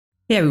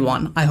Hey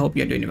everyone, I hope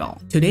you're doing well.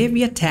 Today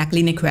we are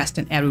tackling a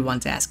question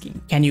everyone's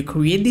asking. Can you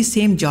create the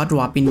same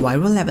jaw-dropping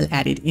viral level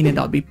edit in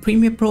Adobe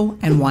Premiere Pro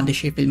and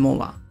Wondershare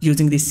Filmora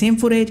using the same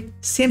footage,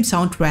 same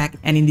soundtrack,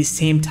 and in the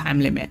same time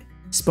limit?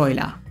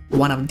 Spoiler: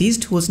 one of these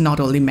tools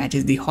not only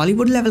matches the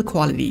Hollywood level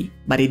quality,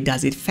 but it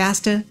does it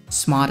faster,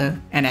 smarter,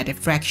 and at a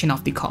fraction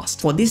of the cost.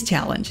 For this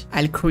challenge,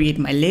 I'll create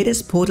my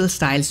latest portal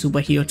style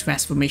superhero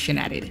transformation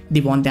edit,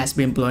 the one that's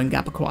been blowing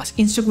up across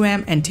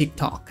Instagram and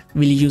TikTok.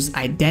 We'll use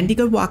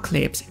identical raw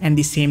clips and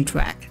the same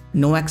track.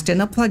 No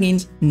external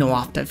plugins, no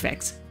After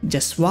Effects,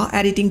 just raw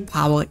editing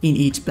power in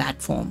each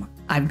platform.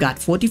 I've got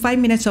 45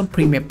 minutes on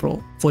Premiere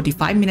Pro,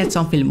 45 minutes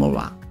on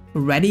Filmora.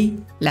 Ready?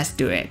 Let's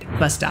do it.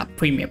 First up,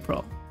 Premiere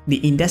Pro. The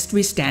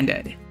industry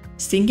standard.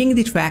 Syncing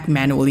the track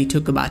manually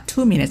took about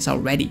 2 minutes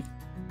already.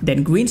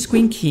 Then green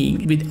screen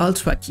keying with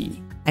Ultra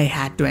key. I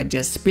had to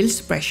adjust spill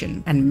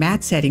suppression and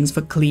matte settings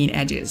for clean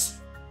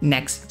edges.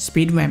 Next,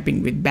 speed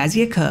ramping with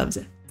Bezier curves.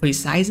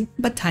 Precise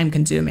but time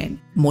consuming.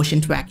 Motion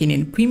tracking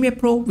in Premiere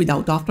Pro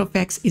without After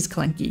Effects is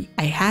clunky.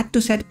 I had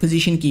to set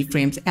position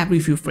keyframes every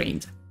few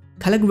frames.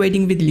 Color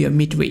grading with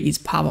Geometry is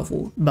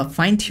powerful, but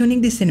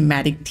fine-tuning the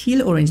cinematic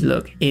teal-orange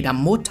look ate up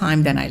more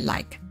time than I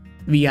like.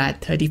 We are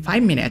at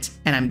 35 minutes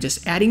and I'm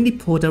just adding the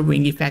Porter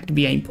ring effect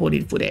via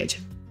imported footage.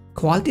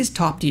 Quality is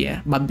top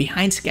tier but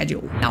behind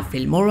schedule. Now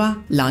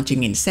Filmora,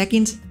 launching in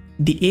seconds.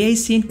 The AI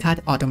scene cut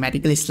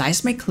automatically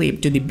sliced my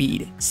clip to the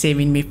beat,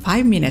 saving me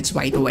 5 minutes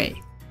right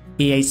away.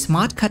 AI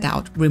smart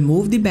cutout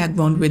removed the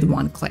background with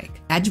one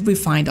click. Edge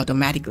refined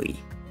automatically.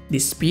 The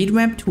speed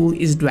ramp tool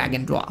is drag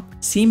and drop,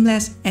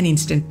 seamless and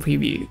instant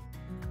preview.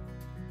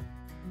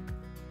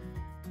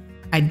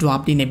 I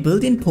dropped in a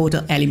built-in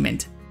portal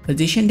element,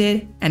 positioned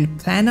it, and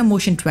planner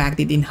motion tracked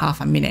it in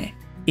half a minute.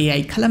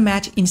 AI color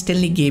match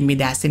instantly gave me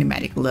that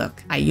cinematic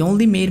look. I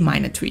only made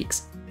minor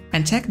tweaks.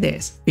 And check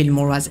this,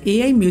 Filmora's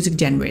AI music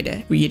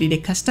generator created a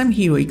custom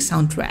heroic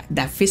soundtrack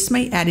that fits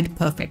my edit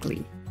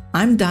perfectly.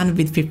 I'm done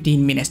with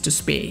 15 minutes to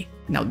spare.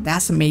 Now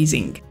that's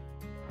amazing.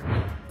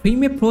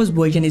 Premiere Pro's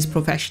version is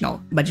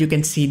professional, but you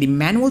can see the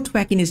manual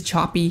tracking is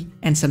choppy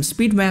and some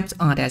speed ramps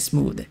aren't as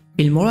smooth.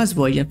 Filmora's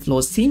version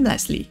flows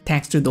seamlessly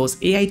thanks to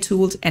those AI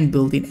tools and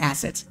built-in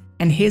assets.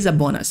 And here's a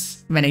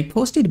bonus, when I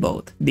posted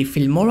both, the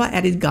Filmora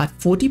edit got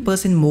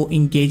 40% more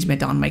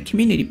engagement on my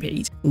community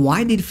page.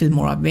 Why did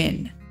Filmora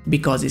win?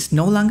 Because it's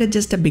no longer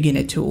just a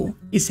beginner tool,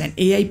 it's an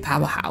AI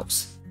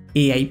powerhouse.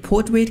 AI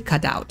portrait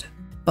cutout,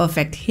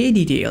 perfect hair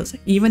details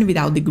even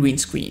without the green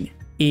screen,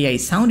 AI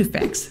sound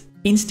effects,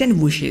 instant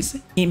whooshes,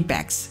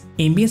 impacts,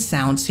 ambient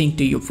sound synced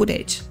to your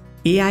footage,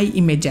 AI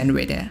image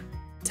generator,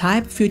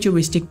 type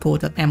futuristic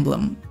portal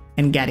emblem,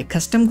 and get a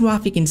custom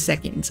graphic in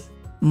seconds,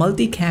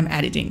 multicam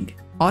editing,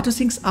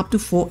 auto-syncs up to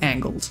 4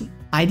 angles,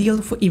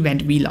 ideal for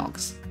event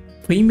vlogs.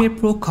 Premiere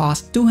Pro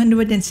costs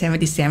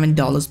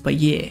 $277 per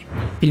year.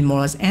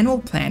 Filmora's annual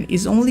plan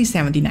is only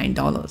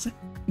 $79.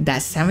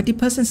 That's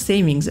 70%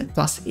 savings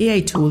plus AI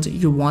tools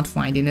you won't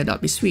find in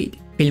Adobe Suite.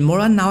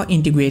 Filmora now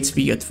integrates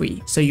Video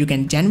 3, so you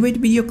can generate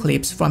video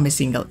clips from a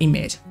single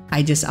image.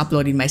 I just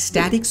uploaded my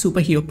static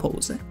superhero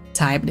pose,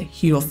 typed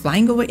hero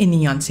flying over a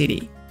neon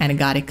city, and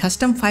got a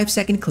custom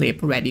 5-second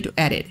clip ready to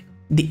edit.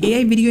 The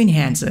AI Video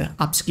Enhancer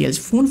upscales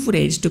phone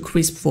footage to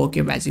crisp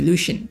 4K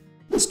resolution.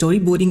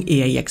 Storyboarding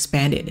AI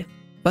expanded.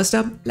 First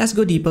up, let's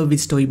go deeper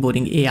with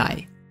Storyboarding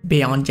AI.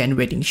 Beyond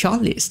generating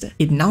shortlists,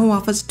 it now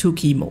offers 2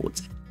 key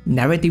modes,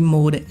 narrative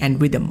mode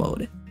and rhythm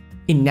mode.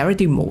 In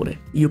narrative mode,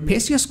 you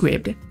paste your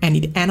script and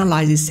it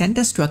analyzes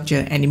sentence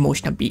structure and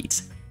emotional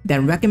beats,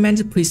 then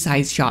recommends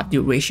precise shot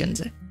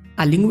durations,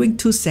 a lingering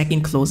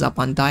 2-second close-up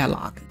on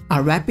dialogue,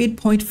 a rapid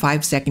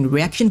 0.5-second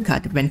reaction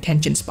cut when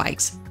tension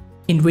spikes.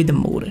 In rhythm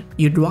mode,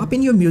 you drop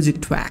in your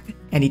music track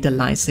and it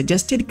aligns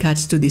suggested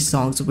cuts to the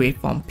song's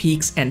waveform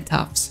peaks and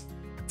troughs.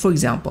 For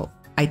example,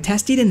 I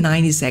tested a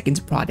 90 seconds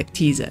product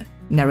teaser.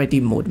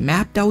 Narrative mode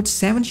mapped out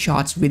 7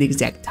 shots with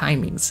exact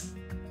timings.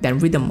 Then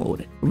rhythm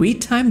mode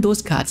retimed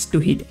those cuts to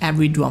hit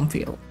every drum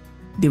fill.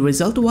 The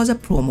result was a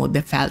promo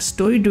that felt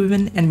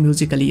story-driven and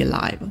musically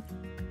alive.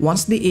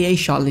 Once the AI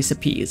shortlist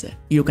appears,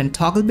 you can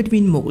toggle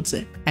between modes,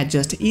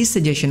 adjust each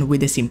suggestion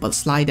with a simple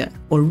slider,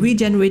 or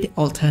regenerate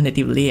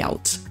alternative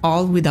layouts,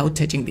 all without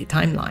touching the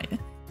timeline.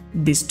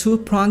 This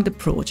two-pronged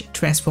approach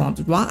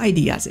transforms raw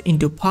ideas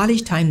into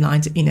polished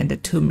timelines in under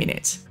 2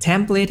 minutes.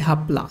 Template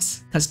Hub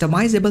Plus,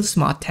 customizable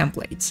smart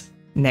templates.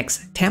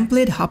 Next,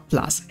 Template Hub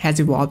Plus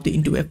has evolved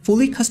into a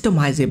fully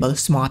customizable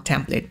smart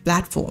template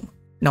platform.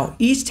 Now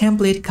each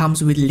template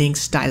comes with linked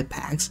style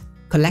packs,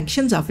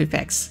 collections of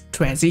effects,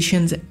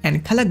 transitions,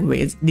 and color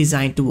grades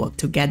designed to work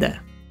together.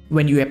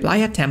 When you apply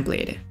a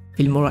template,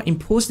 Filmora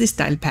imports the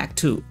style pack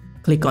too.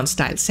 Click on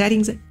Style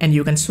Settings and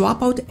you can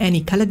swap out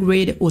any color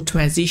grade or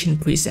transition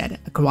preset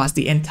across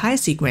the entire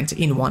sequence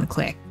in one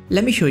click.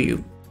 Let me show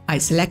you. I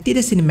selected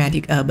a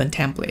cinematic urban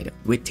template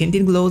with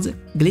tinted glows,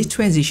 glitch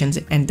transitions,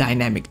 and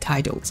dynamic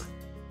titles.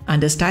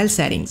 Under Style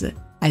Settings,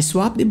 I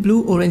swapped the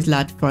blue-orange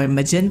LUT for a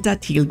magenta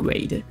teal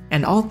grade,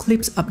 and all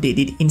clips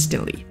updated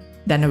instantly.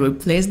 Then I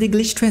replaced the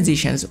glitch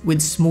transitions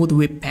with smooth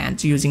whip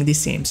pans using the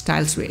same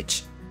style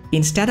switch.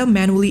 Instead of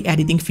manually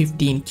editing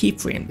 15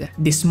 keyframes,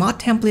 the smart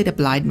template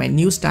applied my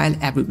new style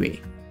everywhere.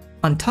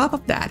 On top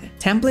of that,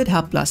 Template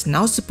Hub Plus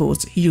now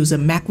supports user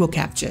macro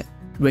capture.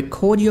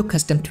 Record your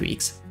custom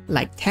tweaks,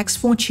 like text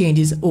font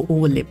changes or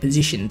overlay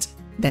positions,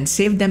 then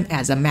save them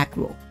as a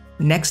macro.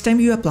 Next time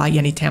you apply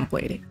any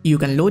template, you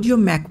can load your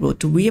macro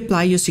to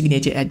reapply your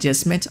signature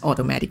adjustments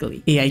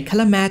automatically. AI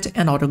color match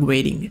and auto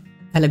grading.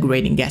 Color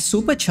grading gets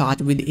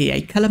supercharged with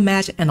AI color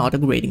match and auto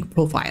grading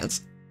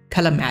profiles.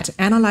 Color match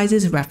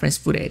analyzes reference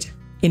footage.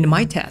 In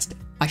my test,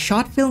 a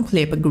short film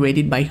clip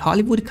graded by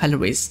Hollywood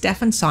colorist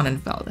Stefan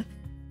Sonnenfeld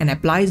and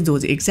applies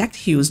those exact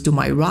hues to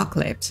my raw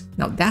clips.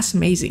 Now that's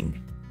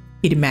amazing.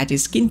 It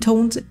matches skin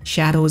tones,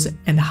 shadows,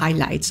 and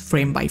highlights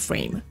frame by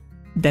frame.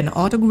 Then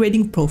auto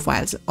grading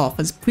profiles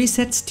offers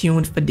presets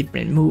tuned for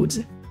different moods.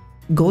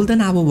 Golden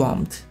hour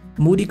warmth,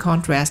 moody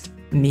contrast,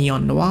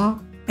 neon noir,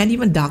 and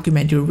even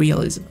documentary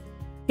realism.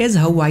 Here's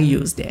how I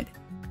used it.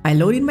 I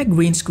loaded my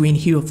green screen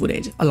hero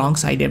footage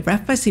alongside a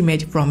reference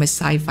image from a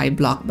sci-fi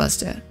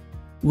blockbuster.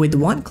 With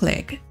one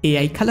click,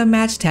 AI color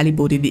match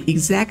teleported the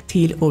exact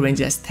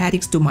teal-orange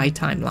aesthetics to my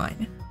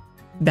timeline.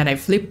 Then I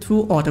flipped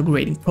through auto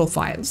grading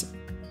profiles.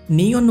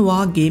 Neon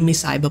noir gave me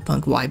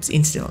cyberpunk vibes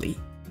instantly.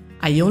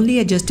 I only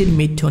adjusted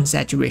mid-tone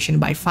saturation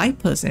by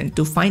 5%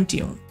 to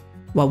fine-tune.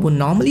 What would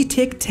normally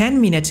take 10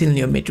 minutes in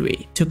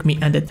Lumetri took me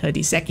under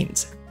 30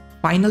 seconds.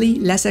 Finally,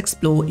 let's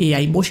explore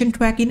AI motion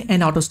tracking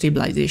and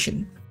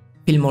auto-stabilization.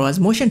 Filmora's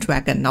motion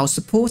tracker now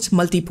supports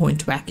multi-point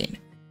tracking.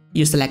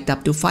 You select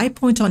up to 5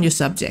 points on your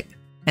subject,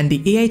 and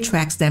the AI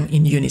tracks them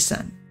in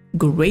unison.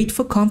 Great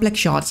for complex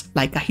shots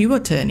like a hero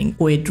turning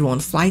or a drone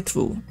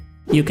fly-through.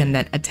 You can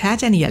then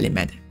attach any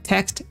element,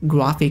 text,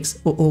 graphics,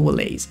 or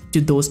overlays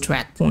to those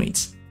track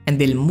points, and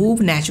they'll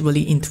move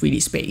naturally in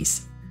 3D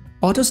space.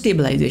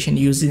 Auto-stabilization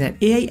uses an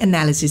AI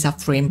analysis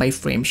of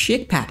frame-by-frame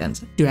shake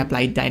patterns to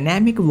apply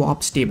dynamic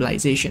warp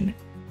stabilization.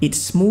 It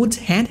smooths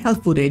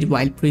handheld footage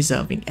while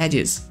preserving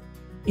edges.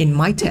 In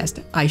my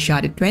test, I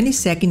shot a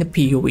 20-second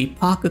POV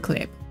Parker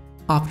clip.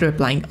 After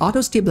applying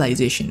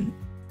auto-stabilization,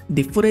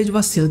 the footage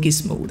was silky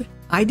smooth.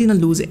 I didn't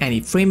lose any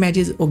frame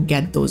edges or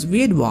get those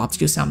weird warps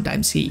you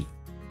sometimes see.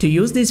 To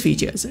use these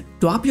features,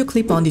 drop your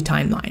clip on the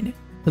timeline,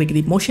 click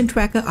the motion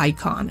tracker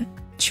icon,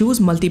 choose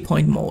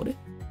multi-point mode,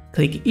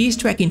 click each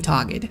tracking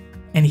target,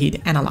 and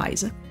hit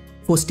Analyze.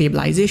 For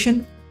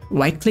stabilization,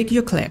 right-click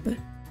your clip,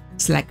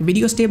 select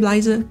Video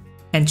Stabilizer,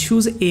 and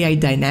choose AI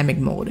Dynamic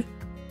Mode.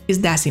 It's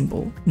that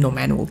simple, no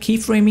manual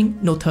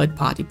keyframing, no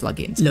third-party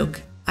plugins.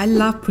 Look, I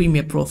love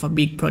Premiere Pro for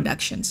big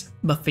productions,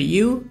 but for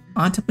you,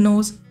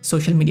 entrepreneurs,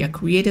 social media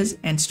creators,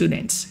 and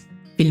students,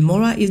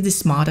 Filmora is the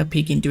smarter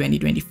pick in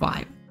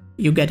 2025.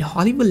 You get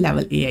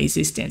Hollywood-level AI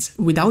assistance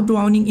without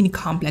drowning in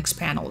complex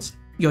panels.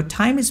 Your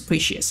time is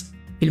precious.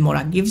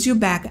 Filmora gives you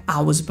back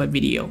hours per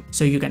video,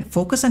 so you can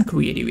focus on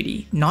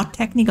creativity, not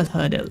technical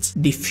hurdles.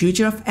 The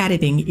future of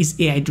editing is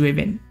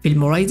AI-driven.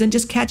 Filmora isn't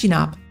just catching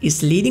up,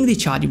 it's leading the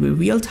charge with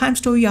real-time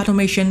story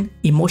automation,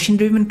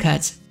 emotion-driven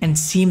cuts, and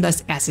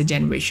seamless asset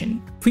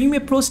generation. Premiere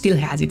Pro still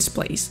has its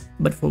place,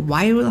 but for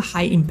viral,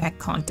 high-impact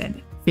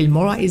content,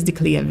 Filmora is the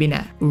clear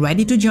winner.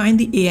 Ready to join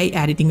the AI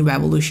editing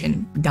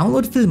revolution?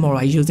 Download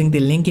Filmora using the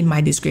link in my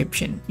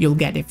description. You'll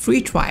get a free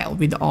trial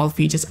with all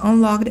features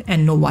unlocked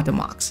and no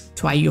watermarks.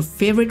 Try your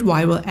favorite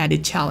viral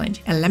edit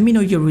challenge and let me know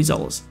your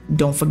results.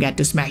 Don't forget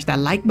to smash that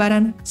like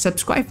button,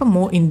 subscribe for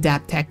more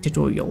in-depth tech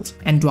tutorials,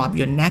 and drop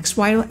your next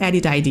viral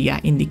edit idea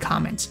in the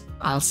comments.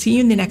 I'll see you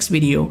in the next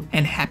video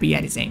and happy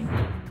editing.